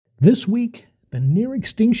This week, the near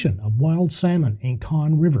extinction of wild salmon in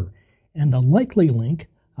Conn River and the likely link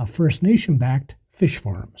of First Nation-backed fish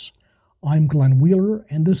farms. I'm Glenn Wheeler,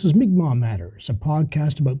 and this is Mi'kmaq Matters, a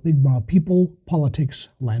podcast about Mi'kmaq people, politics,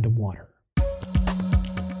 land and water.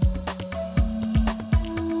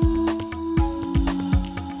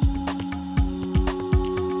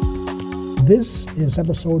 This is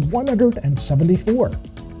episode 174.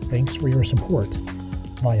 Thanks for your support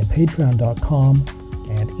via patreon.com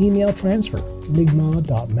and email transfer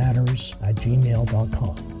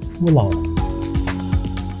mi'kmaq.matters@gmail.com. Willala.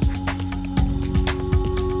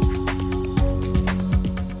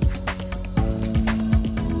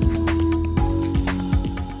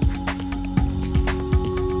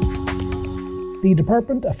 The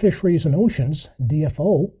Department of Fisheries and Oceans,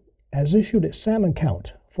 DFO, has issued its salmon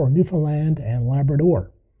count for Newfoundland and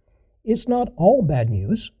Labrador. It's not all bad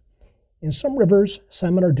news. In some rivers,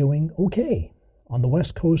 salmon are doing okay on the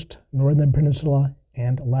West Coast, Northern Peninsula,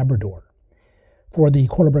 and Labrador. For the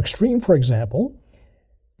Corner Brook Stream, for example,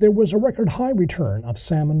 there was a record high return of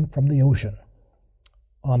salmon from the ocean.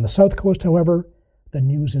 On the South Coast, however, the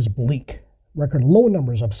news is bleak. Record low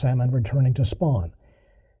numbers of salmon returning to spawn.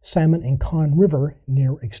 Salmon in Conn River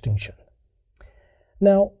near extinction.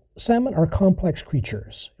 Now, salmon are complex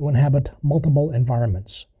creatures who inhabit multiple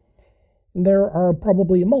environments. There are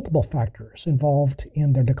probably multiple factors involved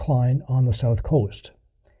in their decline on the South Coast.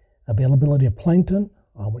 Availability of plankton,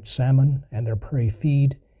 on which salmon and their prey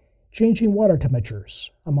feed, changing water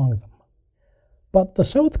temperatures, among them. But the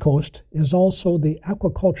South Coast is also the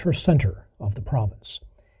aquaculture center of the province,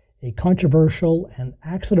 a controversial and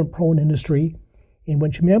accident-prone industry in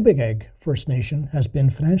which Mi'kmaq First Nation has been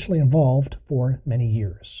financially involved for many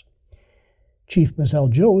years. Chief Mizell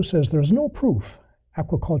Joe says there's no proof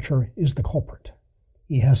aquaculture is the culprit.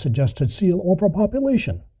 He has suggested seal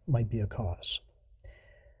overpopulation might be a cause.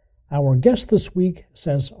 Our guest this week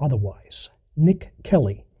says otherwise. Nick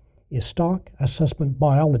Kelly is stock assessment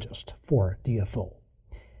biologist for DFO.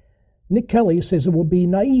 Nick Kelly says it would be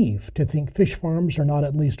naive to think fish farms are not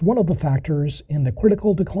at least one of the factors in the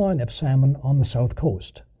critical decline of salmon on the South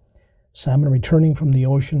Coast. Salmon returning from the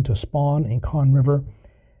ocean to spawn in Conn River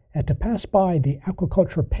and to pass by the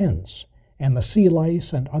aquaculture pens and the sea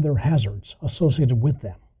lice and other hazards associated with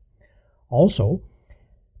them. Also,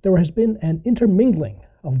 there has been an intermingling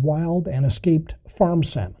of wild and escaped farm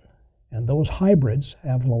salmon, and those hybrids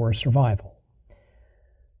have lower survival.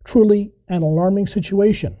 Truly an alarming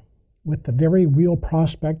situation, with the very real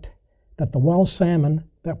prospect that the wild salmon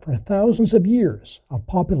that for thousands of years have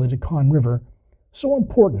populated Conn River, so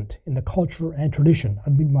important in the culture and tradition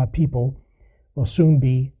of Mi'kmaq people, will soon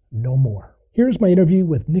be no more. Here's my interview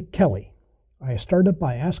with Nick Kelly. I started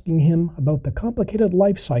by asking him about the complicated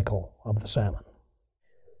life cycle of the salmon.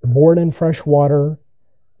 Born in fresh water,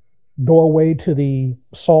 go away to the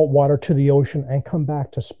salt water, to the ocean, and come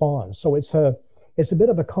back to spawn. So it's a bit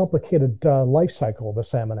of a complicated life cycle the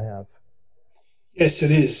salmon have. Yes,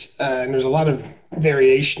 it is. And there's a lot of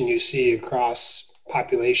variation you see across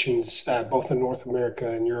populations, both in North America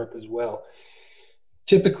and Europe as well.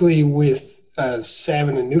 Typically with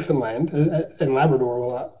salmon in Newfoundland and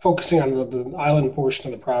Labrador, focusing on the island portion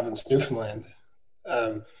of the province, Newfoundland,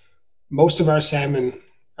 most of our salmon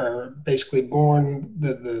are basically born,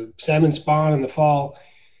 the salmon spawn in the fall,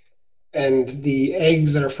 and the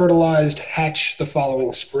eggs that are fertilized hatch the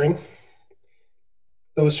following spring.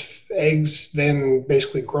 Those eggs then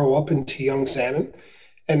basically grow up into young salmon,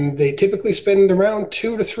 and they typically spend around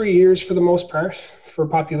 2 to 3 years for the most part for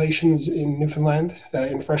populations in Newfoundland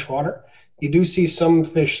in freshwater. You do see some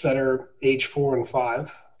fish that are age 4 and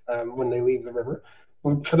 5 when they leave the river.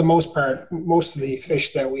 But for the most part, most of the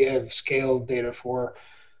fish that we have scale data for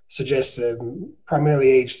suggests primarily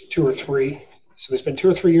age 2 or 3. So they spend 2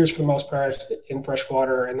 or 3 years for the most part in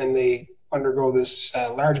freshwater, and then they undergo this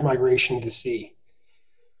large migration to sea.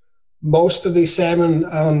 Most of the salmon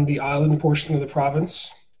on the island portion of the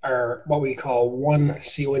province are what we call one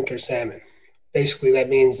sea winter salmon. Basically, that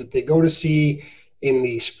means that they go to sea in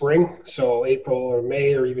the spring, so April or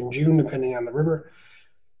May or even June, depending on the river.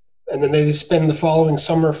 And then they spend the following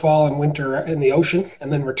summer, fall, and winter in the ocean,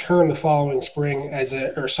 and then return the following spring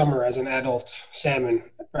or summer as an adult salmon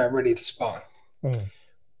ready to spawn.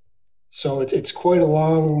 So it's quite a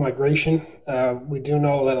long migration. We do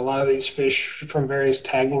know that a lot of these fish, from various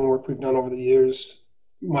tagging work we've done over the years,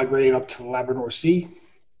 migrate up to the Labrador Sea.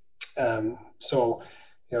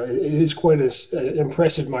 It is quite an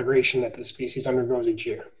impressive migration that the species undergoes each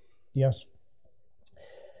year. Yes.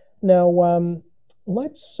 Now,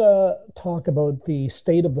 let's talk about the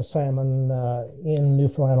state of the salmon in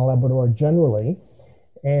Newfoundland and Labrador generally.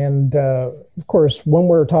 And of course, when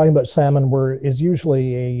we're talking about salmon, is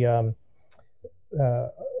usually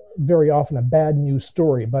very often a bad news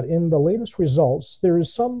story. But in the latest results, there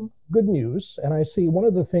is some good news. And I see one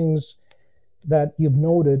of the things that you've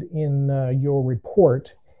noted in your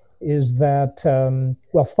report is that,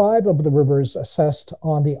 5 of the rivers assessed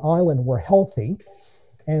on the island were healthy,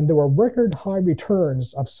 and there were record high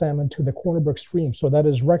returns of salmon to the Corner Brook stream. So that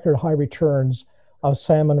is record high returns of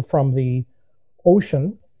salmon from the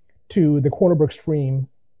ocean to the Corner Brook stream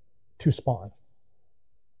to spawn.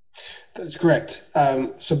 That's correct.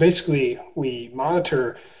 So basically, we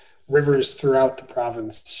monitor rivers throughout the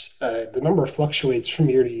province. The number fluctuates from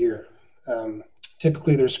year to year.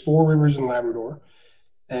 Typically, there's 4 rivers in Labrador,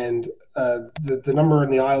 and the number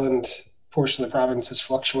in the island portion of the province has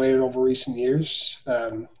fluctuated over recent years.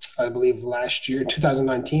 I believe last year, in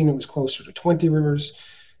 2019, it was closer to 20 rivers.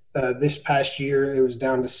 This past year, it was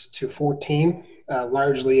down to 14,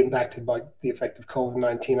 largely impacted by the effect of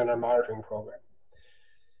COVID-19 on our monitoring program.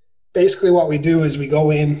 Basically, what we do is we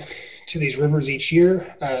go in to these rivers each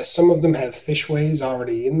year. Some of them have fishways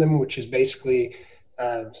already in them, which is basically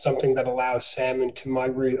something that allows salmon to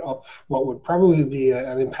migrate up what would probably be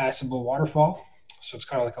an impassable waterfall. So it's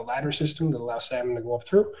kind of like a ladder system that allows salmon to go up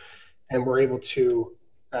through. And we're able to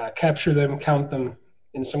capture them, count them,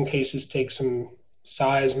 in some cases take some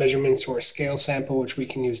size measurements or a scale sample, which we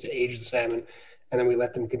can use to age the salmon, and then we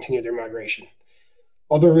let them continue their migration.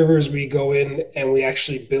 Other rivers, we go in and we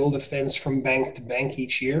actually build a fence from bank to bank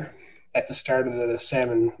each year at the start of the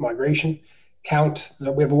salmon migration. We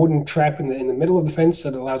have a wooden trap in the middle of the fence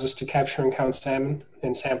that allows us to capture and count salmon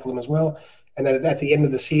and sample them as well. And then at the end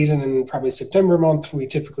of the season, in probably September month, we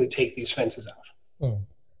typically take these fences out. Mm.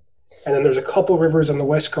 And then there's a couple rivers on the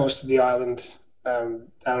west coast of the island,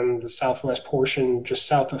 down the southwest portion, just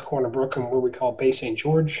south of Corner Brook and where we call Bay St.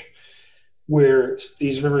 George, where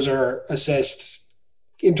these rivers are assessed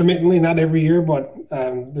intermittently, not every year, but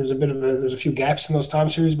there's a few gaps in those time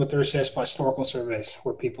series, but they're assessed by snorkel surveys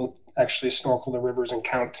where people actually snorkel the rivers and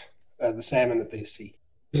count the salmon that they see.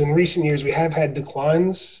 In recent years, we have had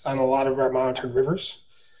declines on a lot of our monitored rivers,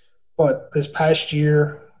 but this past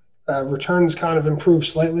year, returns kind of improved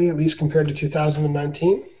slightly, at least compared to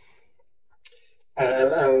 2019.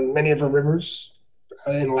 Many of our rivers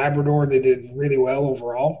in Labrador, they did really well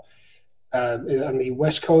overall. On the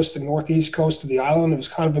west coast and northeast coast of the island, it was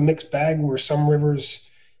kind of a mixed bag where some rivers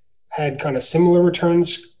had kind of similar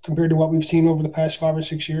returns compared to what we've seen over the past 5 or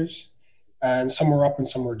 6 years, and some were up and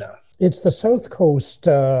some were down. It's the south coast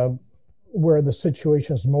where the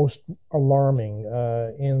situation is most alarming.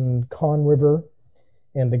 In Conne River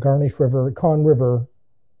and the Garnish River, Conne River,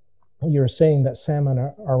 you're saying that salmon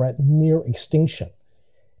are at near extinction.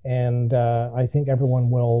 And I think everyone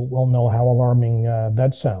will know how alarming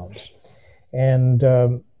that sounds. And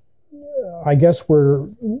I guess we're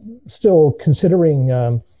still considering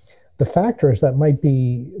the factors that might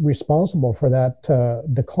be responsible for that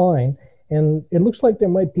decline. And it looks like there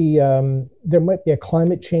might be a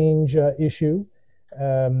climate change issue.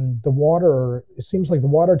 The water, it seems like the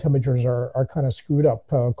water temperatures are kind of screwed up,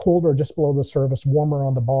 colder just below the surface, warmer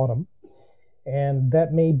on the bottom. And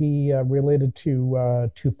that may be related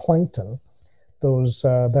to plankton,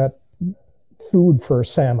 that food for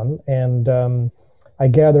salmon. And I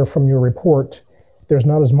gather from your report, there's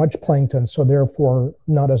not as much plankton, so therefore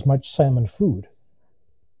not as much salmon food.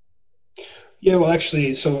 Yeah, well,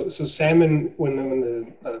 actually, so salmon, when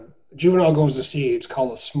the juvenile goes to sea, it's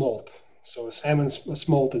called a smolt. So a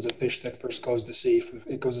smolt is a fish that first goes to sea.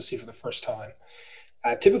 It goes to sea for the first time.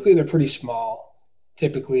 Typically, they're pretty small.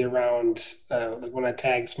 Typically around, like when I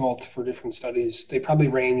tag smolt for different studies, they probably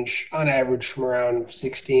range on average from around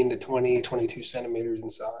 16 to 20, 22 centimeters in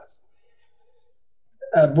size.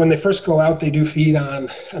 When they first go out, they do feed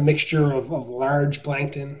on a mixture of large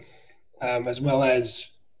plankton, as well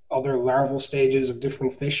as other larval stages of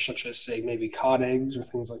different fish, such as, say, maybe cod eggs or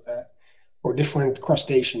things like that, or different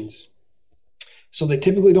crustaceans. So they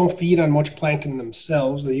typically don't feed on much plankton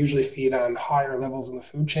themselves. They usually feed on higher levels in the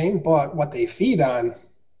food chain, but what they feed on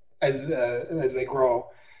as they grow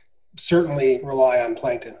certainly rely on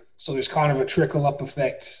plankton. So there's kind of a trickle-up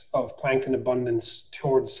effect of plankton abundance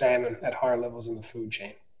towards salmon at higher levels in the food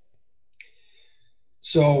chain.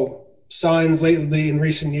 So signs lately in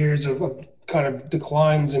recent years of kind of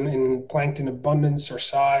declines in plankton abundance or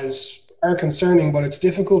size are concerning, but it's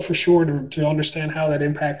difficult for sure to understand how that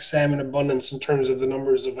impacts salmon abundance in terms of the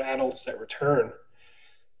numbers of adults that return,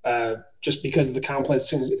 just because of the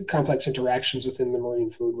complex interactions within the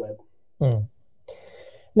marine food web. Mm.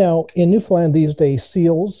 Now, in Newfoundland these days,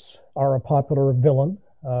 seals are a popular villain,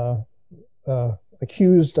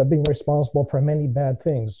 accused of being responsible for many bad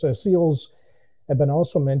things. Seals have been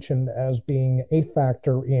also mentioned as being a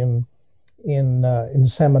factor in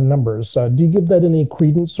salmon numbers. Do you give that any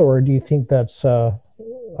credence, or do you think that's a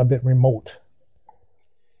bit remote?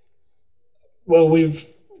 Well,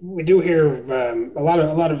 we do hear a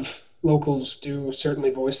lot of locals do certainly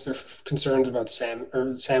voice their concerns about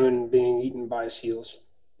salmon being eaten by seals,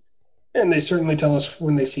 and they certainly tell us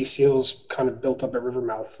when they see seals kind of built up at river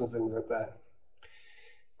mouths and things like that.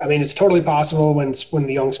 I mean, it's totally possible when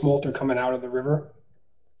the young smolt are coming out of the river,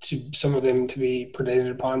 to some of them to be predated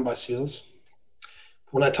upon by seals.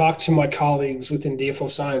 When I talk to my colleagues within DFO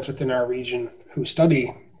Science within our region who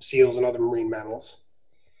study seals and other marine mammals,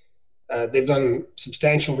 they've done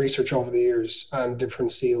substantial research over the years on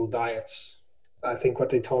different seal diets. I think what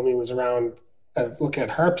they told me was around looking at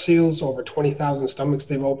harp seals, over 20,000 stomachs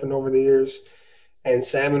they've opened over the years, and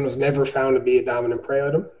salmon was never found to be a dominant prey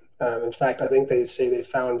item. In fact, I think they say they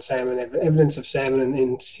found evidence of salmon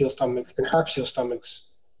in seal stomachs, in harp seal stomachs,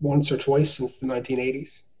 once or twice since the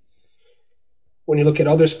 1980s. When you look at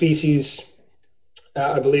other species,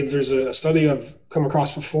 I believe there's a study I've come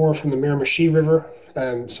across before from the Miramichi River,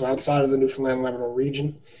 so outside of the Newfoundland and Labrador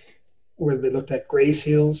region, where they looked at gray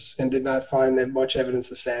seals and did not find that much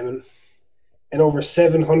evidence of salmon. And over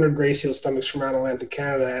 700 gray seal stomachs from around Atlantic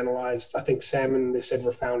Canada analyzed. I think salmon, they said,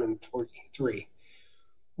 were found in three.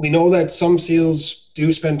 We know that some seals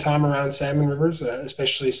do spend time around salmon rivers,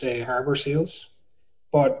 especially, say, harbor seals.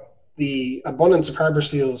 But the abundance of harbor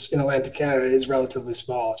seals in Atlantic Canada is relatively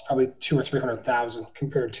small. It's probably 200,000 or 300,000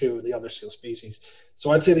 compared to the other seal species.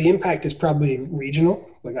 So I'd say the impact is probably regional,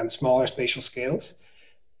 like on smaller spatial scales,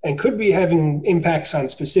 and could be having impacts on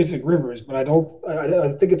specific rivers. But I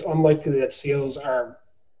think it's unlikely that seals are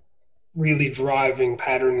really driving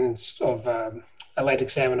patterns of Atlantic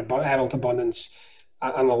salmon adult abundance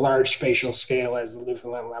on a large spatial scale as the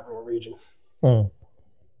Newfoundland and Labrador region.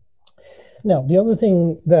 Now, the other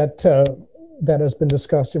thing that has been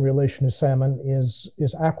discussed in relation to salmon is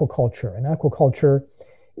aquaculture. And aquaculture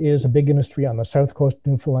is a big industry on the south coast of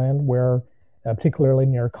Newfoundland, where particularly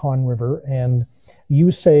near Conne River. And you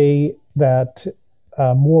say that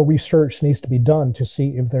more research needs to be done to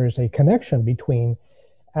see if there is a connection between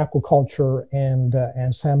aquaculture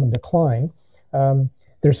and salmon decline.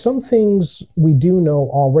 There's some things we do know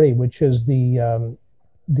already, which is the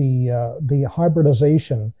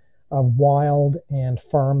hybridization of wild and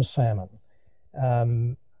farm salmon,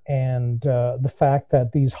 and the fact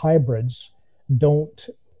that these hybrids don't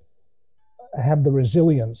have the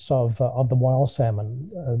resilience of the wild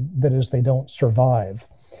salmon. That is, they don't survive.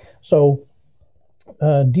 So,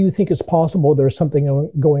 do you think it's possible there's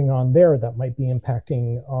something going on there that might be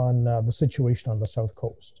impacting on the situation on the south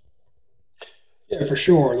coast? Yeah, for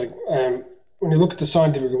sure. When you look at the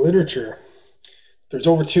scientific literature, there's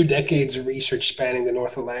over 2 decades of research spanning the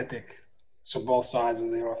North Atlantic, so both sides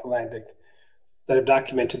of the North Atlantic, that have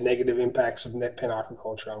documented negative impacts of net pen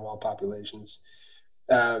aquaculture on wild populations.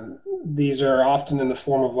 These are often in the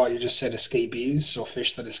form of what you just said, escapees, so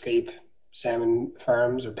fish that escape salmon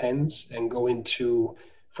farms or pens and go into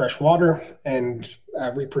fresh water and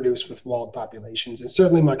reproduce with wild populations. And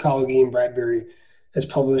certainly my colleague Ian Bradbury has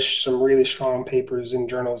published some really strong papers in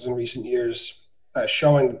journals in recent years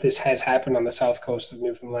showing that this has happened on the south coast of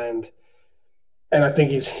Newfoundland. And I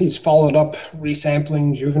think he's followed up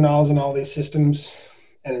resampling juveniles in all these systems,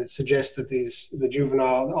 and it suggests that the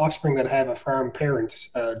juvenile offspring that have a farm parent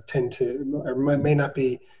tend to, or may not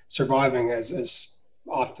be surviving as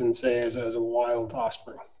often, say, as a wild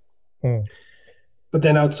offspring. But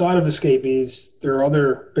then outside of escapees, there are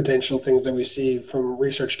other potential things that we see from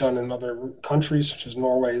research done in other countries, such as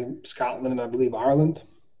Norway, Scotland, and I believe Ireland,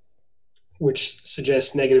 which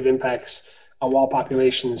suggests negative impacts on wild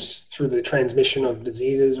populations through the transmission of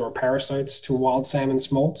diseases or parasites to wild salmon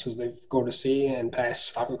smolts as they go to sea and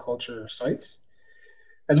pass aquaculture sites,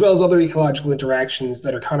 as well as other ecological interactions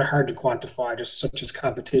that are kind of hard to quantify, just such as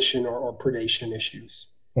competition or predation issues.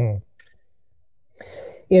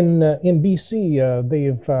 In BC,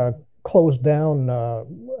 they've closed down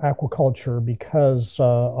aquaculture because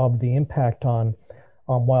of the impact on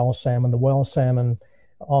wild salmon. The wild salmon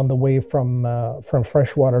on the way from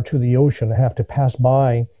freshwater to the ocean have to pass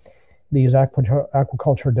by these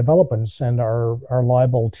aquaculture developments and are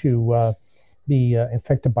liable to be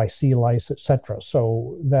infected by sea lice, etc.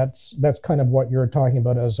 So that's kind of what you're talking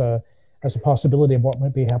about as a possibility of what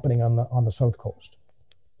might be happening on the south coast.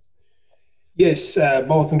 Yes,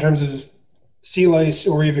 both in terms of sea lice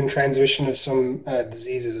or even transmission of some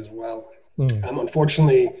diseases as well.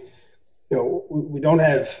 Unfortunately, we don't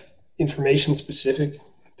have information specific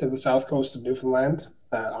to the south coast of Newfoundland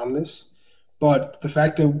on this, But the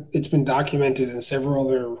fact that it's been documented in several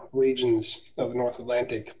other regions of the North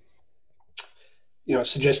Atlantic,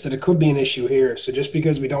 suggests that it could be an issue here. So just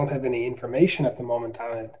because we don't have any information at the moment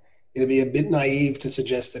on it, it'd be a bit naive to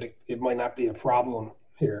suggest that it might not be a problem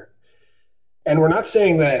here. And we're not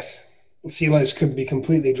saying that sea lice could be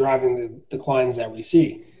completely driving the declines that we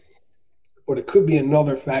see, but it could be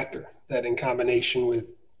another factor that, in combination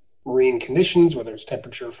with marine conditions, whether it's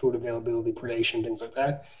temperature, food availability, predation, things like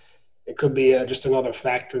that, it could be just another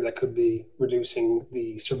factor that could be reducing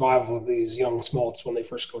the survival of these young smolts when they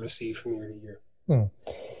first go to sea from year to year.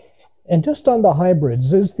 And just on the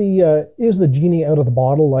hybrids, is the genie out of the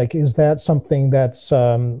bottle? Like, is that something that's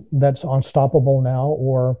unstoppable now,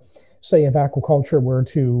 or say if aquaculture were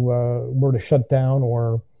to shut down,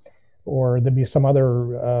 or there be some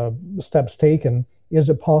other steps taken? Is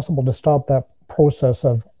it possible to stop that process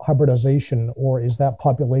of hybridization, or is that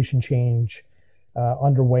population change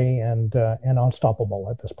underway and unstoppable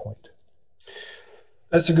at this point?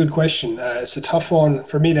 That's a good question. It's a tough one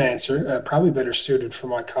for me to answer. Probably better suited for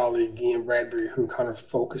my colleague Ian Bradbury, who kind of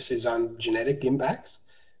focuses on genetic impacts,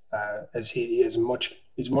 as he's much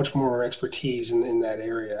more expertise in that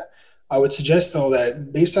area. I would suggest, though,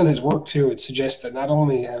 that based on his work too, it suggests that not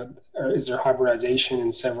only is there hybridization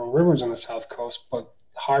in several rivers on the South Coast, but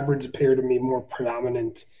hybrids appear to be more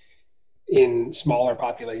predominant in smaller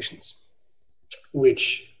populations,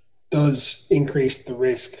 which does increase the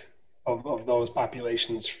risk of those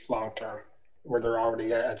populations long term, where they're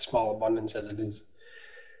already at small abundance as it is.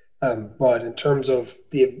 But in terms of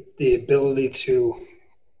the ability to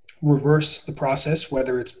reverse the process,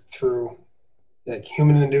 whether it's through like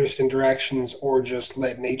human-induced interactions or just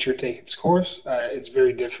let nature take its course, it's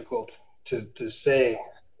very difficult to say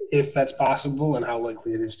if that's possible and how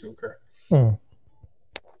likely it is to occur.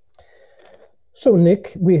 So,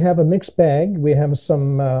 Nick, we have a mixed bag. We have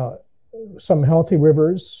some healthy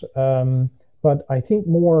rivers, but I think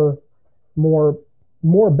more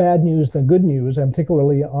bad news than good news, and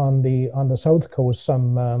particularly on the South Coast,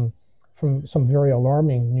 some very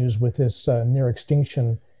alarming news with this near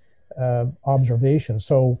extinction observation.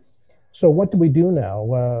 So what do we do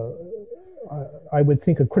now? I would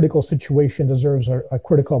think a critical situation deserves a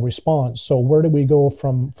critical response. So where do we go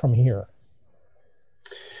from here?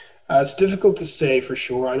 It's difficult to say for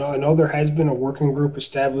sure. I know there has been a working group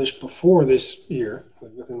established before this year,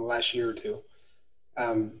 within the last year or two,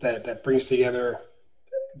 that brings together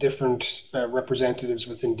different representatives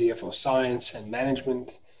within DFO science and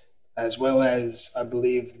management, as well as, I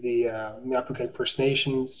believe, the Mapuche First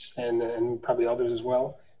Nations and probably others as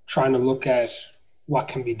well, trying to look at what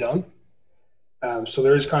can be done. So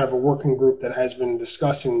there is kind of a working group that has been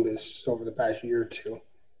discussing this over the past year or two.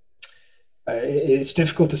 It's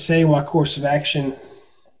difficult to say what course of action,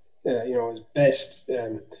 is best.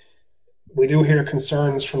 We do hear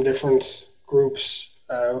concerns from different groups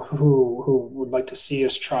who would like to see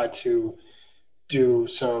us try to do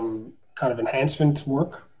some kind of enhancement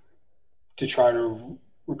work to try to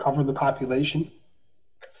recover the population.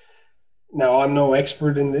 Now, I'm no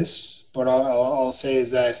expert in this, but I'll say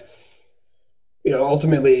is that,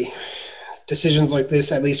 ultimately, decisions like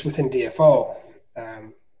this, at least within DFO,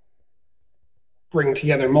 bring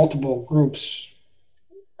together multiple groups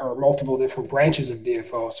or multiple different branches of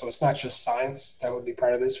DFO. So it's not just science that would be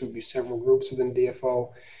part of this. It would be several groups within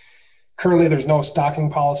DFO. Currently, there's no stocking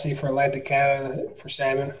policy for Atlantic Canada for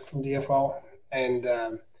salmon from DFO, and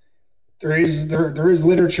there is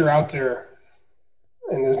literature out there,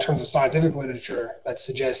 and in terms of scientific literature, that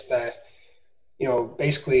suggests that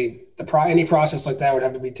basically any process like that would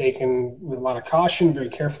have to be taken with a lot of caution, very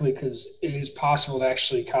carefully, because it is possible to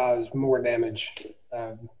actually cause more damage.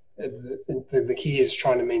 The key is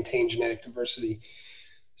trying to maintain genetic diversity.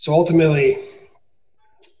 So ultimately,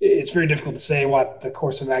 it's very difficult to say what the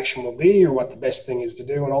course of action will be or what the best thing is to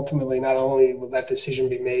do. And ultimately, not only will that decision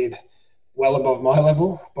be made well above my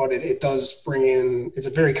level, but it does bring in, it's a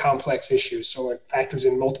very complex issue. So it factors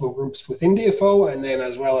in multiple groups within DFO and then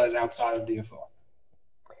as well as outside of DFO.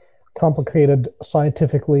 Complicated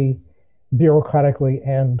scientifically, bureaucratically,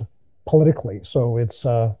 and politically. So it's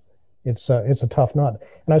a tough nut.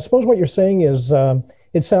 And I suppose what you're saying is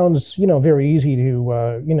it sounds very easy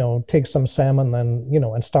to take some salmon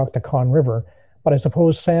and stock the Conn River, but I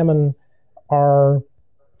suppose salmon are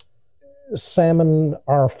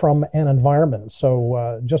from an environment.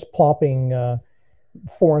 So just plopping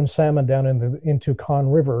foreign salmon down into Conn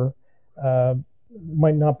River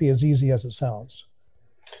might not be as easy as it sounds.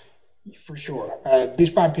 For sure. These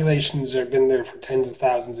populations have been there for tens of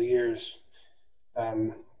thousands of years,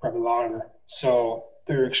 probably longer. So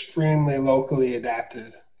they're extremely locally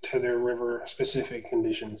adapted to their river-specific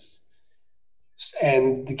conditions.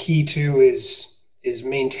 And the key too is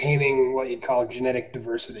maintaining what you'd call genetic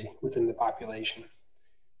diversity within the population.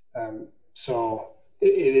 So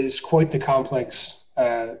it is quite the complex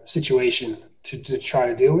situation to try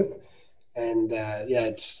to deal with. And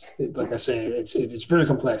like I say, it's very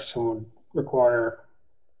complex and would require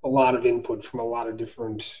a lot of input from a lot of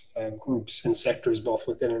different groups and sectors, both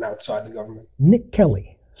within and outside the government. Nick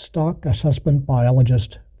Kelly, Stock Assessment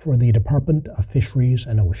Biologist for the Department of Fisheries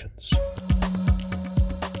and Oceans.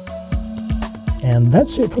 And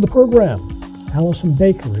that's it for the program. Allison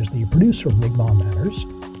Baker is the producer of Mi'kmaq Matters.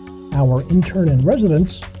 Our intern in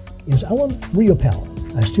residence is Ellen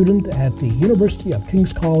Riopel, a student at the University of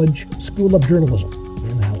King's College School of Journalism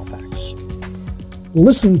in Halifax.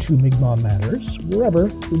 Listen to Mi'kmaq Matters wherever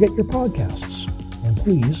you get your podcasts, and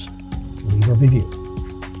please leave a review.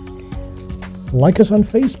 Like us on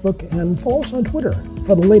Facebook and follow us on Twitter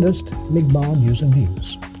for the latest Mi'kmaq news and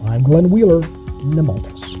views. I'm Glenn Wheeler,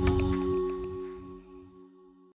 Nemultis.